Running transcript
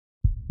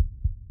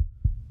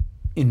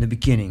In the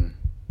beginning,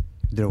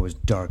 there was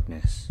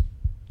darkness,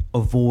 a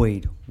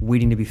void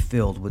waiting to be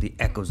filled with the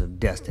echoes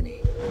of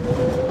destiny.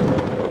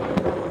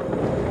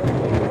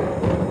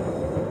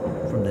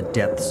 From the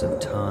depths of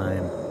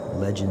time,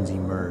 legends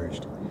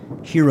emerged.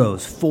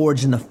 Heroes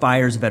forged in the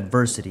fires of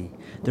adversity,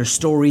 their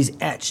stories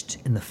etched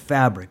in the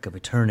fabric of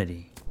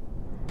eternity.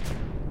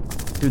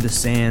 Through the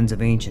sands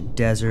of ancient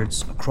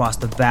deserts, across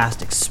the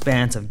vast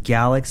expanse of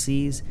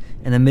galaxies,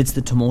 and amidst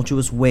the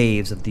tumultuous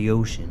waves of the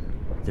ocean,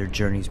 their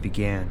journeys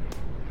began.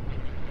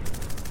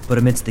 But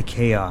amidst the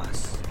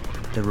chaos,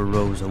 there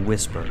arose a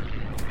whisper,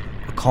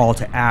 a call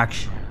to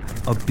action,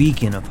 a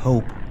beacon of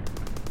hope.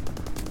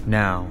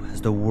 Now, as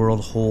the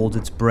world holds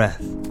its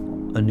breath,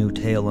 a new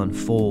tale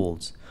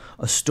unfolds,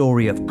 a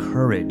story of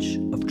courage,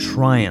 of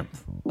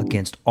triumph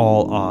against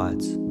all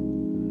odds.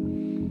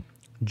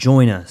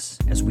 Join us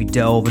as we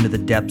delve into the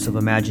depths of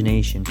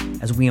imagination,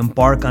 as we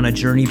embark on a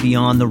journey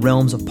beyond the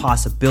realms of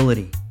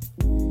possibility.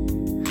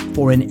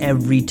 For in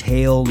every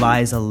tale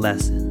lies a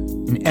lesson,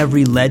 in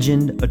every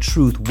legend a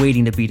truth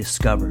waiting to be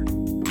discovered.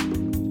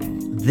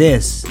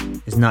 This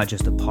is not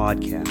just a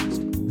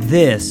podcast.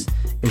 This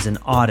is an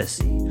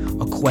odyssey,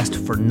 a quest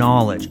for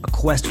knowledge, a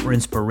quest for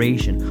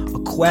inspiration, a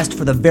quest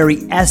for the very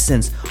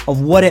essence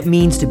of what it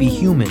means to be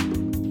human.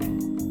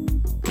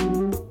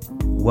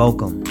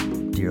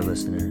 Welcome, dear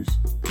listeners,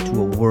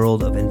 to a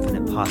world of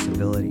infinite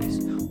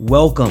possibilities.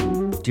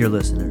 Welcome, dear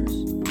listeners,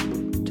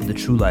 to the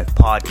True Life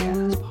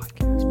Podcast.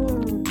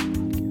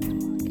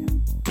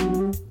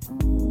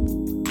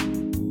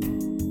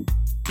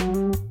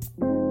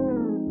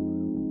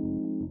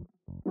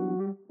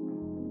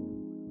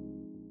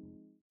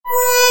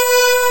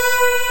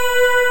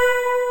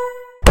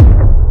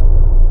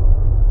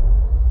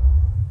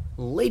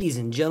 Ladies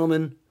and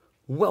gentlemen,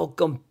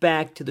 welcome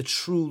back to the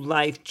True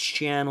Life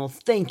channel.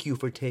 Thank you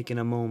for taking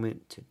a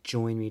moment to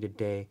join me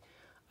today.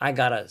 I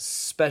got a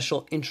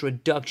special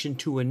introduction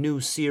to a new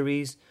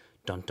series,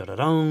 dun dun dun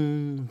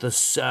dun, The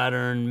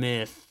Saturn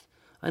Myth.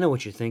 I know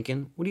what you're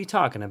thinking. What are you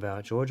talking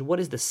about, George? What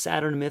is the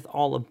Saturn Myth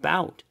all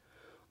about?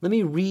 Let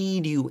me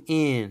read you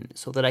in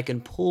so that I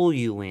can pull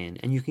you in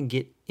and you can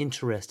get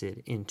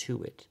interested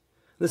into it.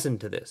 Listen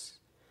to this.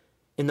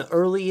 In the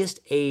earliest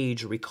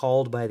age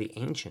recalled by the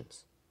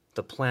ancients,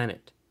 the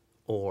planet,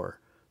 or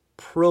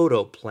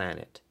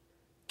protoplanet,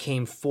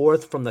 came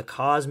forth from the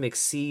cosmic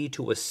sea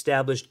to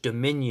establish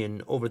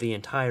dominion over the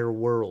entire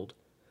world.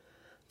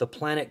 The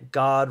planet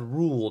god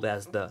ruled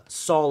as the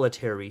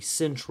solitary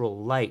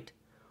central light,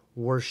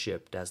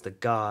 worshipped as the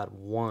god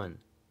one,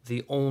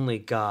 the only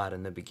god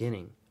in the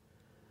beginning.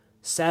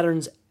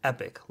 Saturn's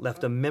epic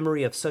left a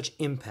memory of such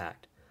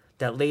impact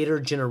that later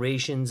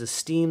generations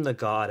esteemed the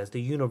god as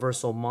the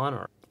universal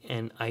monarch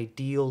and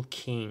ideal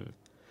king,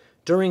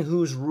 during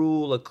whose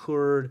rule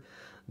occurred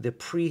the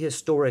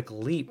prehistoric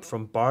leap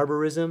from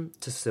barbarism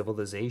to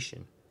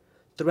civilization.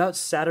 Throughout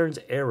Saturn's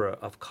era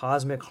of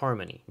cosmic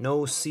harmony,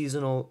 no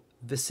seasonal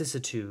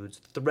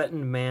vicissitudes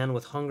threatened man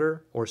with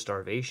hunger or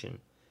starvation,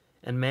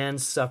 and man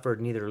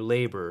suffered neither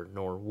labor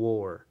nor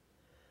war.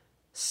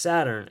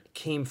 Saturn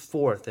came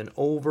forth in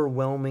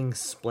overwhelming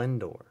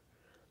splendor.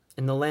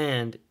 In the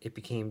land, it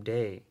became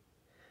day.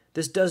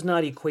 This does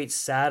not equate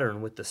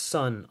Saturn with the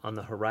sun on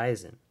the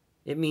horizon.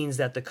 It means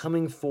that the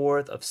coming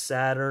forth of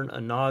Saturn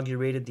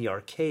inaugurated the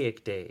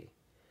archaic day,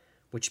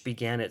 which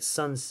began at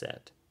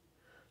sunset.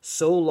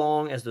 So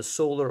long as the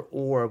solar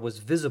orb was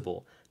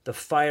visible, the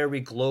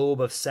fiery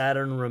globe of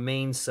Saturn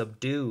remained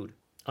subdued,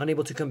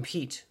 unable to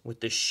compete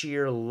with the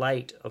sheer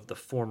light of the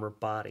former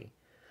body.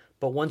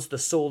 But once the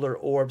solar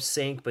orb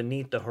sank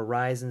beneath the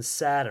horizon,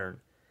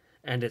 Saturn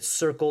and its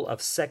circle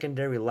of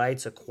secondary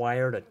lights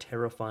acquired a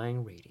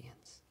terrifying radiance.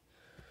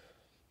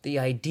 The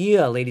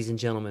idea, ladies and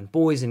gentlemen,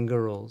 boys and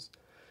girls,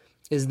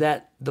 is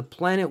that the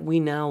planet we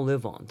now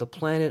live on, the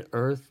planet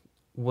Earth,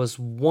 was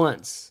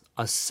once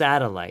a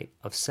satellite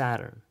of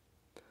Saturn.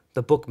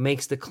 The book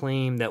makes the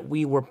claim that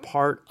we were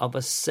part of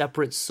a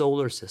separate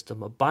solar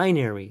system, a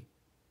binary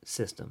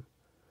system,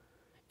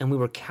 and we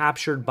were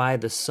captured by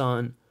the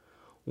sun,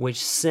 which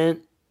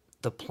sent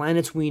the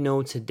planets we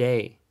know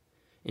today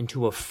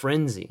into a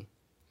frenzy.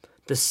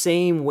 The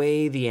same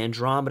way the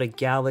Andromeda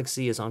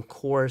Galaxy is on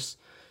course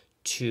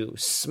to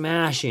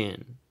smash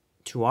in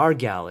to our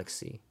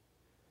galaxy,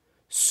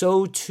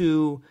 so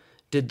too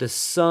did the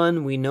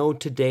sun we know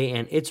today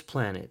and its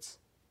planets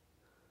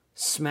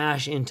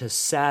smash into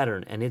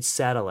Saturn and its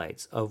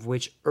satellites, of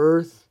which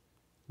Earth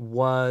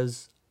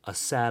was a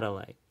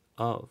satellite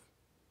of.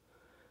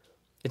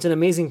 It's an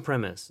amazing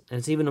premise, and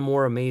it's even a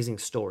more amazing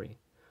story.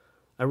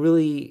 I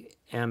really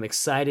am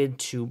excited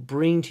to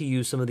bring to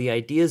you some of the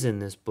ideas in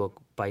this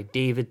book by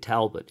David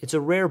Talbot. It's a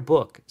rare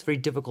book. It's very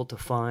difficult to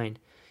find.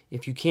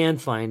 If you can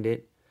find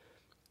it,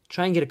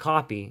 try and get a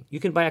copy.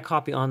 You can buy a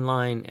copy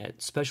online at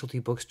specialty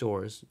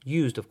bookstores,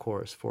 used, of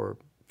course, for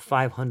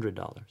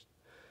 $500.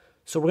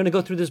 So we're going to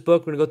go through this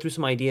book. We're going to go through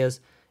some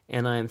ideas,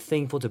 and I am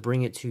thankful to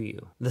bring it to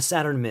you. The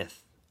Saturn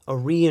Myth, a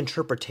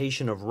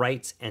reinterpretation of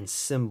rites and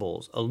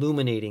symbols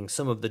illuminating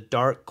some of the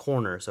dark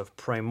corners of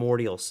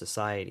primordial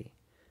society,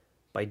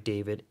 by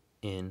David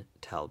N.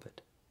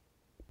 Talbot.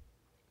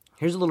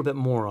 Here's a little bit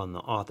more on the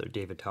author,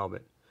 David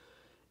Talbot.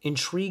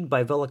 Intrigued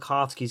by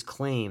Velikovsky's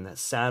claim that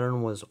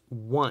Saturn was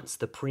once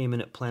the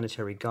preeminent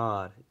planetary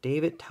god,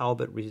 David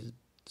Talbot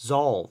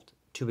resolved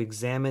to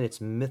examine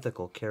its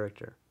mythical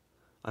character.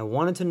 I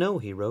wanted to know,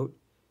 he wrote,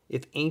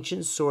 if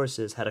ancient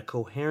sources had a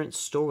coherent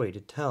story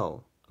to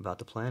tell about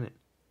the planet.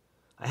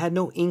 I had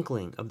no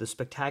inkling of the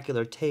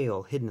spectacular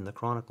tale hidden in the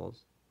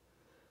chronicles.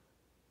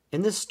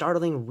 In this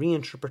startling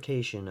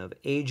reinterpretation of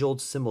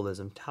age-old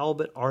symbolism,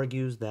 Talbot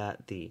argues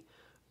that the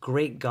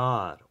great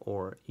god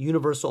or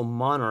universal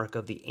monarch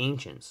of the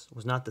ancients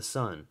was not the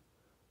sun,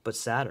 but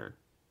Saturn,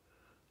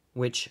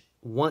 which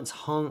once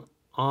hung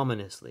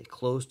ominously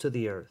close to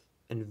the earth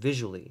and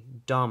visually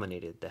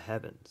dominated the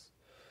heavens.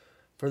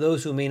 For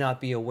those who may not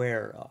be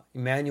aware,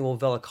 Immanuel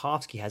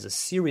Velikovsky has a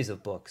series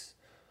of books,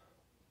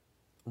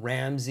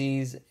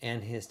 Ramses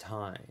and His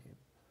Time,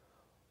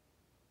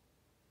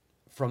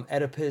 From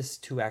Oedipus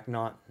to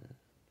Akhenaten,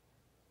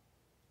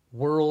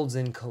 Worlds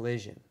in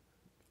Collision,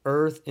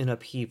 Earth in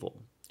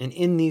Upheaval. And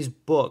in these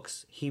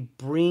books, he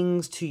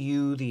brings to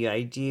you the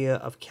idea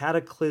of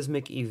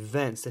cataclysmic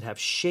events that have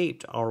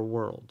shaped our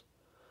world.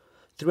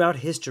 Throughout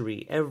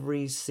history,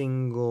 every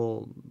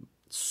single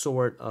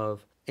sort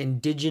of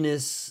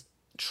indigenous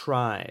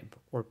tribe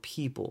or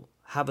people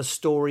have a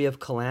story of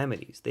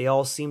calamities. They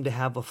all seem to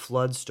have a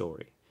flood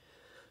story.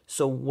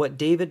 So what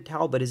David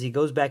Talbot is, he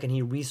goes back and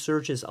he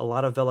researches a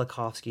lot of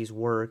Velikovsky's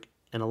work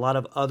and a lot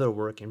of other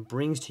work and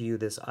brings to you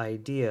this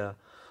idea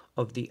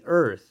of the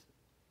Earth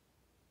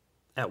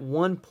at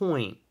one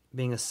point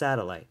being a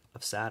satellite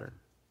of Saturn.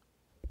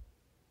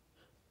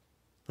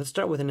 Let's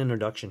start with an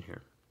introduction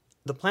here.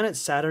 The planet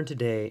Saturn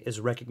today is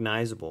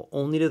recognizable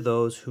only to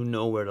those who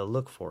know where to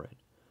look for it.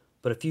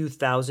 But a few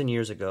thousand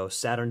years ago,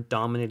 Saturn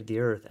dominated the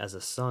Earth as a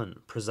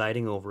sun,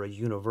 presiding over a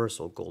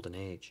universal golden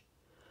age.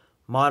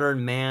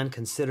 Modern man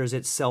considers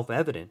it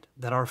self-evident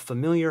that our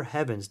familiar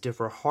heavens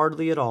differ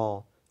hardly at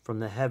all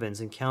from the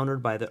heavens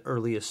encountered by the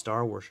earliest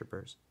star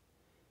worshippers.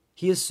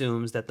 He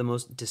assumes that the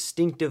most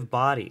distinctive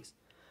bodies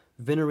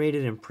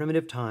venerated in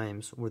primitive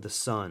times were the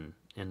sun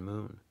and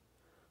moon,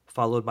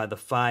 followed by the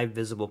 5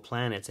 visible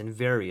planets and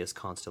various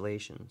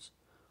constellations,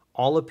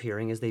 all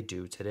appearing as they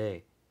do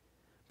today,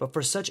 but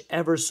for such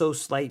ever so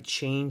slight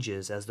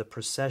changes as the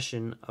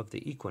precession of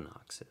the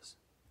equinoxes.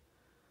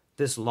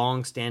 This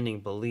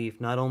long-standing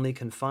belief not only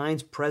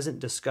confines present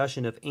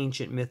discussion of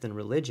ancient myth and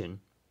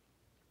religion,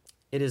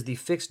 it is the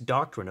fixed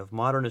doctrine of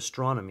modern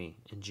astronomy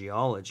and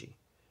geology.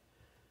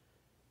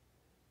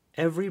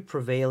 Every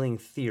prevailing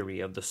theory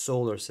of the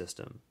solar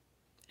system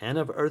and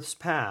of Earth's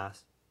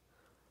past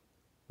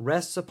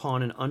rests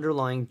upon an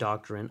underlying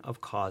doctrine of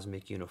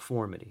cosmic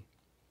uniformity,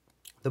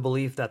 the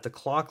belief that the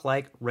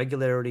clock-like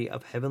regularity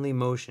of heavenly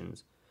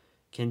motions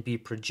can be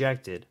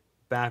projected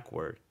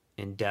backward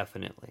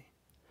indefinitely.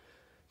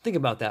 Think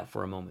about that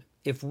for a moment.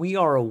 If we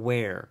are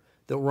aware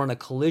that we're on a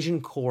collision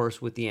course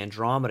with the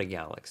Andromeda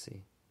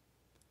Galaxy,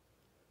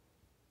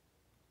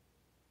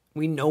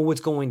 we know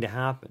what's going to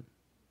happen,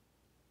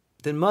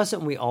 then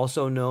mustn't we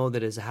also know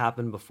that it has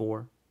happened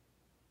before?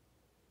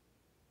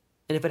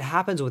 And if it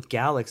happens with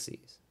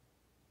galaxies,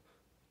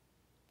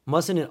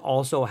 mustn't it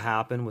also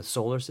happen with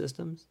solar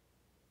systems?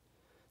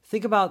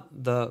 Think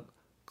about the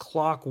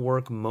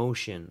clockwork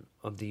motion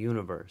of the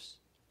universe.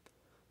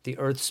 The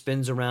Earth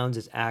spins around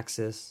its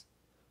axis.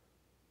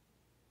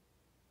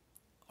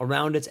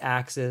 Around its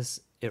axis,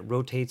 it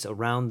rotates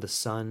around the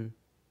sun.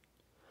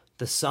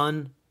 The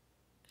sun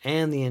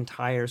and the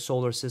entire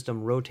solar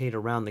system rotate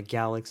around the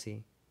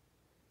galaxy.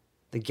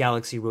 The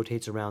galaxy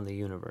rotates around the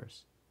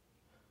universe.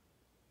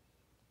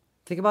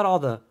 Think about all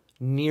the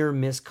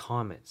near-miss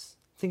comets.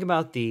 Think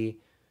about the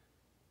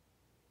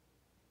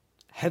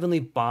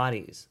heavenly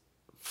bodies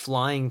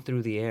flying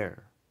through the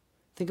air.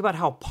 Think about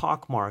how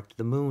pockmarked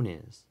the moon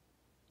is.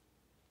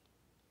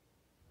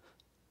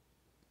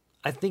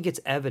 I think it's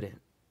evident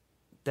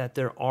that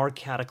there are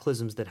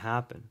cataclysms that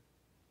happen.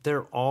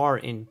 There are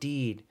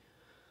indeed,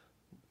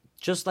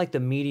 just like the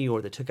meteor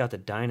that took out the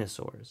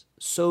dinosaurs,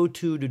 so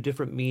too do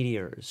different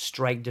meteors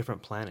strike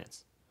different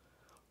planets.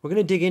 We're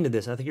going to dig into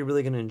this. I think you're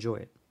really going to enjoy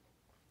it.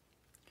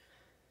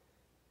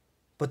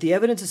 But the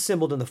evidence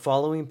assembled in the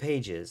following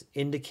pages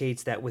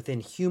indicates that within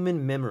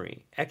human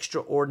memory,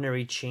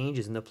 extraordinary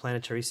changes in the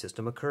planetary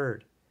system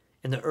occurred.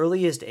 In the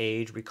earliest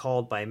age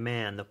recalled by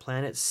man, the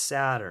planet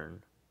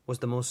Saturn was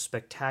the most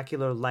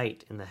spectacular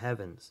light in the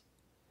heavens,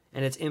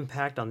 and its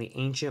impact on the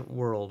ancient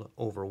world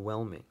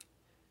overwhelming.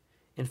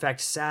 In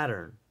fact,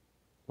 Saturn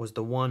was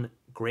the one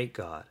great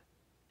god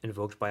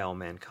invoked by all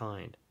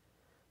mankind.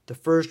 The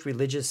first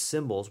religious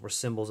symbols were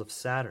symbols of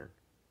Saturn,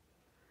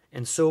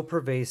 and so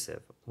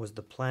pervasive was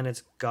the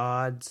planet's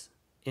god's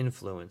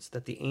influence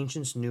that the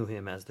ancients knew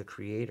him as the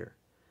creator,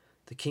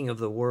 the king of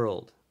the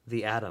world,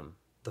 the Adam,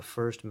 the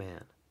first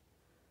man.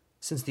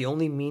 Since the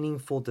only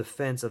meaningful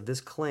defense of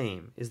this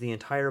claim is the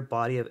entire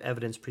body of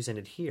evidence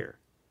presented here,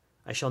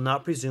 I shall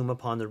not presume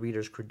upon the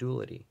reader's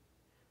credulity,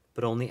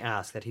 but only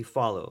ask that he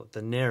follow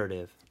the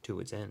narrative to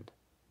its end.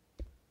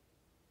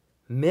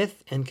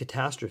 Myth and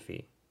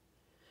catastrophe.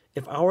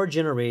 If our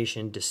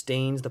generation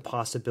disdains the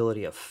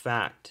possibility of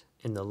fact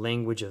in the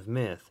language of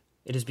myth,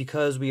 it is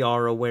because we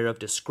are aware of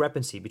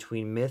discrepancy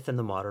between myth and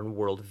the modern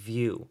world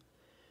view,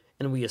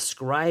 and we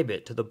ascribe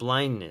it to the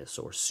blindness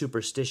or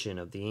superstition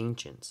of the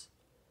ancients.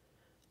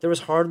 There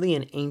is hardly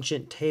an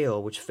ancient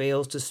tale which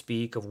fails to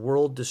speak of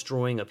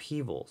world-destroying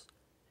upheavals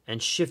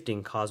and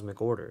shifting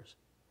cosmic orders.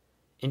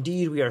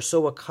 Indeed, we are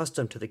so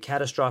accustomed to the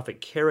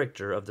catastrophic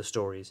character of the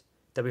stories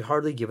that we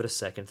hardly give it a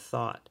second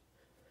thought.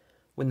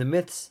 When the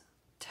myths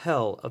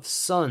tell of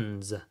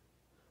suns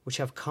which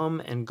have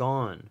come and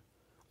gone,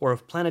 or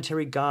of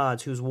planetary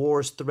gods whose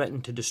wars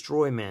threaten to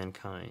destroy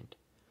mankind,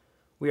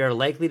 we are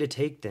likely to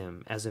take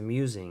them as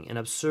amusing and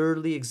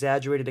absurdly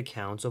exaggerated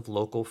accounts of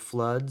local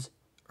floods,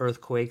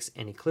 earthquakes,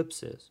 and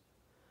eclipses,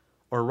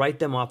 or write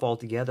them off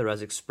altogether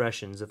as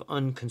expressions of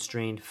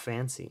unconstrained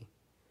fancy.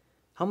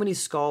 How many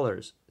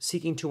scholars,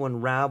 seeking to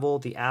unravel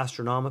the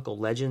astronomical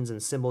legends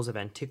and symbols of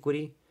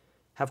antiquity,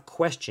 have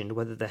questioned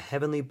whether the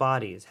heavenly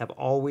bodies have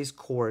always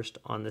coursed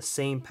on the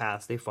same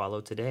paths they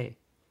follow today?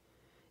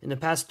 In the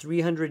past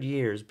 300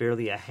 years,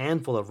 barely a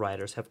handful of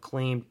writers have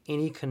claimed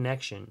any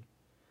connection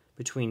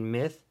between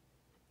myth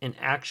and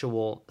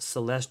actual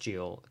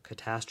celestial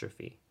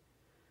catastrophe.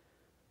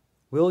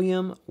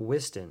 William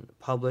Whiston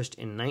published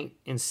in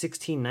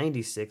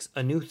 1696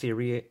 a new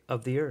theory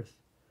of the earth,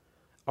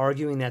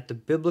 arguing that the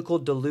biblical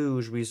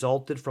deluge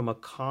resulted from a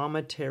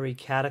cometary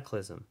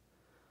cataclysm.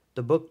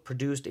 The book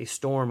produced a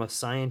storm of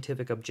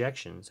scientific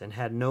objections and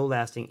had no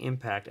lasting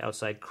impact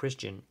outside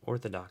Christian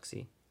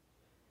orthodoxy.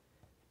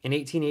 In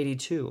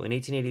 1882 and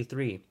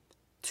 1883,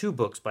 two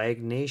books by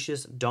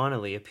Ignatius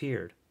Donnelly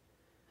appeared: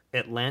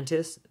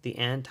 Atlantis, the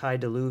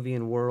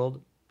Antediluvian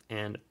World,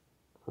 and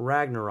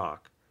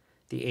Ragnarok,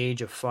 the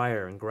Age of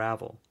Fire and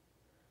Gravel.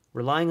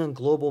 Relying on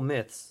global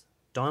myths,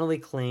 Donnelly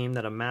claimed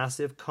that a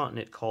massive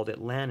continent called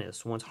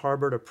Atlantis once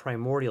harbored a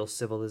primordial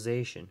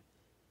civilization,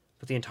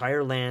 but the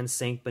entire land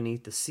sank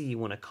beneath the sea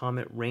when a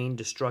comet rained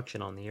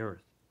destruction on the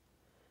earth.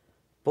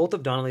 Both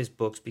of Donnelly's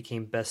books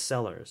became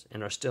bestsellers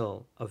and are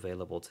still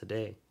available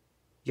today.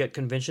 Yet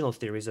conventional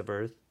theories of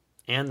Earth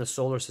and the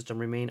solar system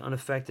remain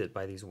unaffected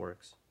by these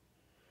works.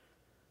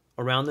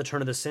 Around the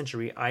turn of the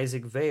century,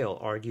 Isaac Vail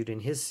argued in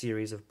his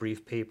series of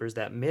brief papers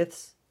that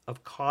myths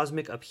of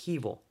cosmic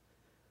upheaval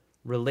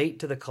relate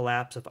to the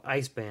collapse of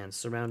ice bands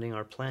surrounding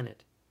our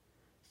planet.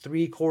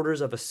 3/4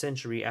 of a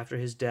century after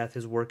his death,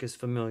 his work is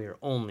familiar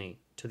only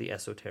to the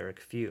esoteric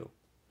few.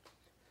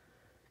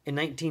 In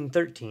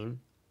 1913,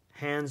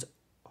 Hans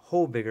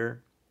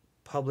Hobiger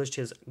published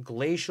his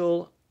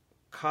Glacial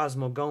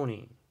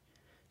Cosmogony,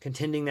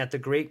 contending that the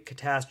great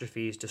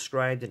catastrophes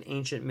described in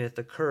ancient myth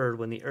occurred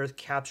when the Earth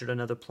captured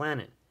another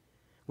planet,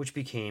 which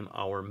became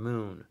our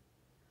moon.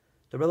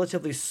 The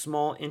relatively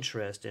small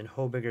interest in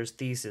Hobiger's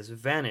thesis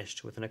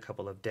vanished within a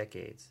couple of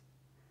decades.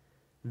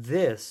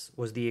 This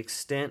was the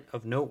extent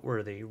of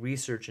noteworthy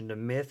research into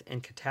myth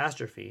and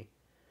catastrophe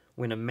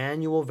when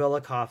Immanuel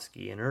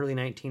Velikovsky in early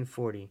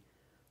 1940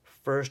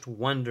 first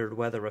wondered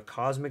whether a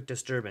cosmic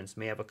disturbance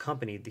may have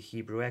accompanied the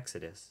Hebrew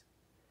Exodus.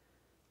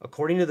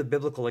 According to the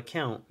biblical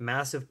account,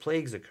 massive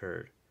plagues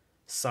occurred,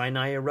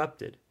 Sinai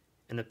erupted,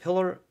 and the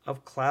pillar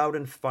of cloud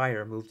and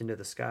fire moved into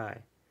the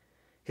sky.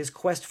 His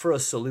quest for a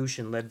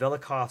solution led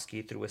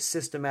Velikovsky through a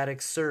systematic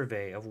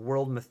survey of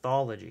world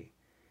mythology,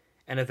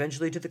 and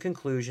eventually to the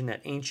conclusion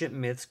that ancient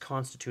myths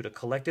constitute a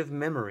collective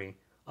memory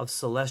of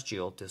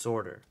celestial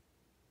disorder.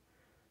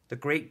 The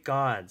great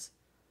gods,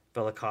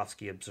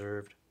 Velikovsky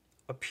observed,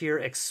 appear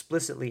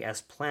explicitly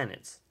as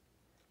planets.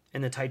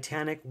 In the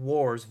Titanic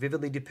wars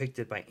vividly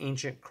depicted by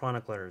ancient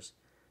chroniclers,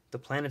 the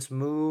planets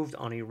moved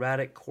on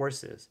erratic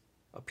courses,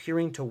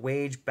 appearing to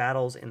wage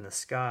battles in the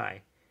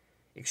sky,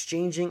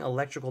 exchanging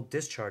electrical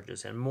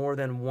discharges and more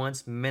than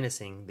once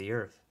menacing the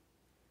Earth.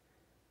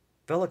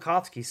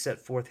 Velikovsky set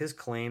forth his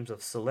claims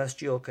of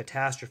celestial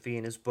catastrophe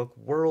in his book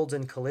Worlds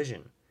in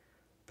Collision,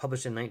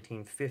 published in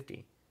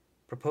 1950,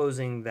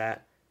 proposing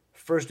that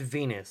first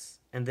Venus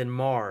and then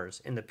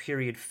Mars in the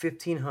period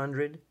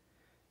 1500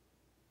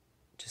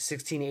 to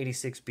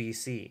 1686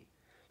 BC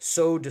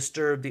so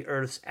disturbed the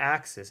Earth's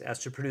axis as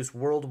to produce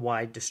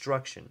worldwide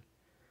destruction.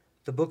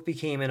 The book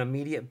became an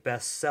immediate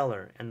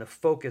bestseller and the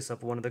focus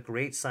of one of the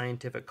great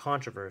scientific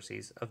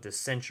controversies of this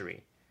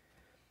century.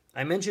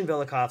 I mention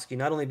Velikovsky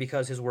not only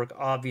because his work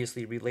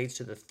obviously relates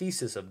to the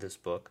thesis of this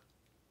book,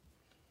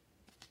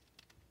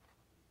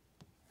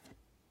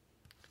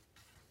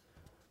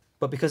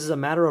 but because as a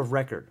matter of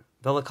record,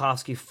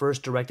 Velikovsky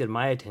first directed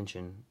my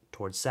attention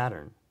towards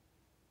Saturn.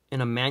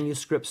 In a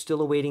manuscript still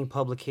awaiting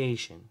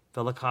publication,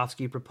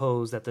 Velikovsky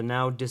proposed that the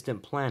now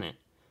distant planet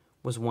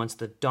was once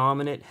the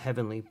dominant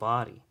heavenly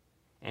body,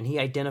 and he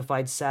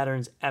identified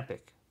Saturn's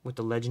epoch with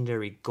the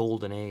legendary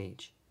Golden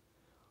Age.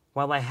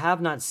 While I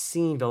have not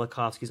seen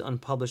Velikovsky's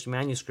unpublished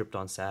manuscript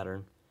on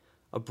Saturn,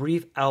 a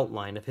brief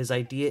outline of his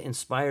idea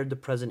inspired the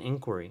present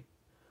inquiry.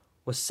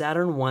 Was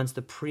Saturn once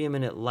the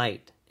preeminent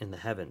light in the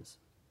heavens?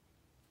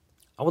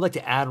 I would like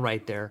to add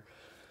right there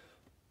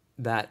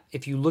that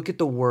if you look at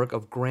the work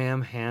of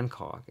Graham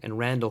Hancock and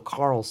Randall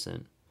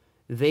Carlson,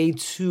 they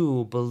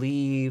too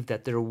believed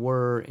that there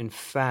were, in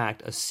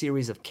fact, a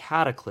series of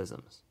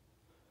cataclysms.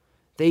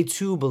 They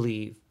too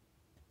believe,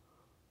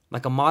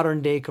 like a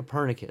modern-day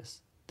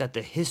Copernicus, that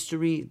the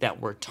history that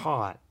we're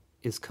taught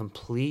is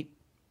complete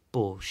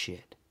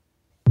bullshit.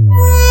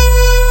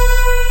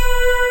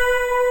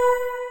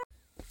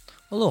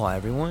 Aloha,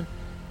 everyone.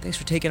 Thanks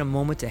for taking a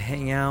moment to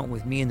hang out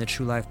with me in the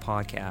True Life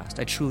Podcast.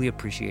 I truly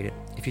appreciate it.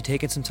 If you're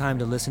taking some time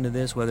to listen to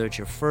this, whether it's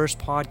your first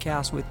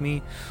podcast with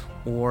me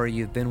or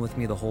you've been with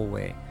me the whole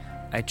way,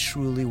 I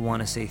truly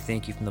want to say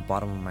thank you from the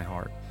bottom of my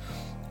heart.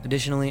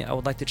 Additionally, I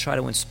would like to try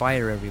to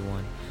inspire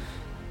everyone.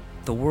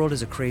 The world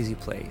is a crazy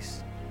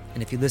place,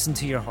 and if you listen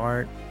to your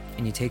heart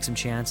and you take some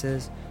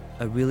chances,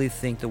 I really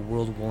think the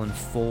world will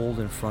unfold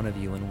in front of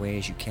you in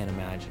ways you can't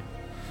imagine.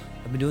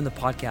 I've been doing the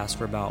podcast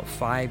for about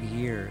 5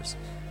 years.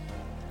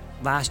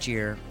 Last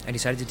year, I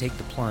decided to take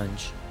the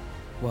plunge.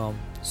 Well,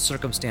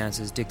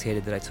 circumstances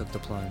dictated that I took the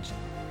plunge,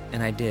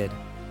 and I did.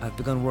 I've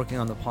begun working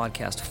on the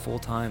podcast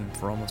full-time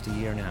for almost a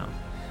year now,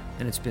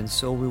 and it's been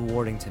so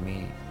rewarding to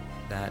me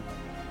that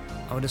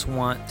I just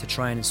want to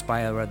try and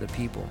inspire other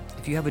people.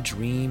 If you have a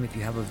dream, if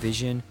you have a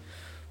vision,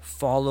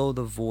 follow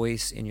the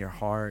voice in your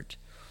heart,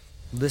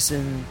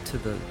 listen to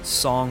the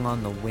song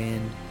on the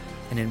wind,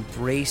 and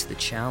embrace the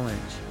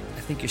challenge.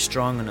 I think you're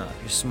strong enough,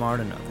 you're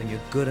smart enough, and you're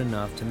good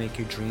enough to make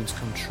your dreams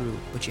come true,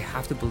 but you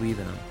have to believe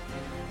in them.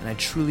 And I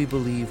truly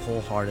believe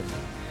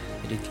wholeheartedly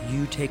that if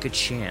you take a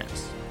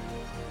chance,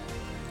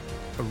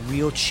 a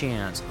real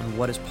chance on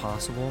what is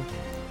possible,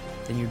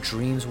 then your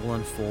dreams will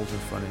unfold in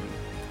front of you.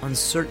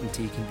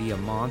 Uncertainty can be a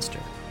monster.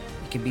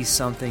 It can be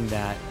something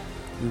that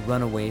we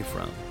run away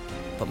from.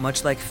 But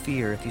much like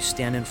fear, if you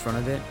stand in front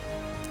of it,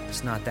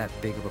 it's not that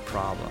big of a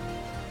problem.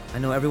 I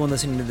know everyone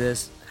listening to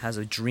this has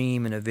a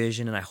dream and a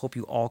vision, and I hope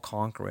you all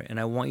conquer it. And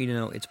I want you to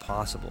know it's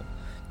possible.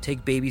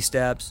 Take baby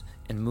steps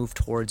and move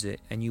towards it,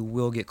 and you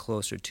will get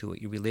closer to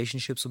it. Your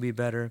relationships will be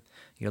better.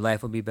 Your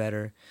life will be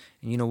better.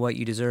 And you know what?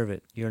 You deserve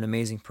it. You're an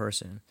amazing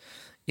person.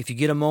 If you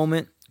get a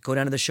moment, go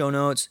down to the show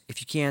notes. If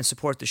you can,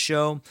 support the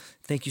show.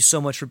 Thank you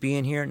so much for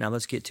being here. Now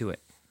let's get to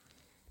it.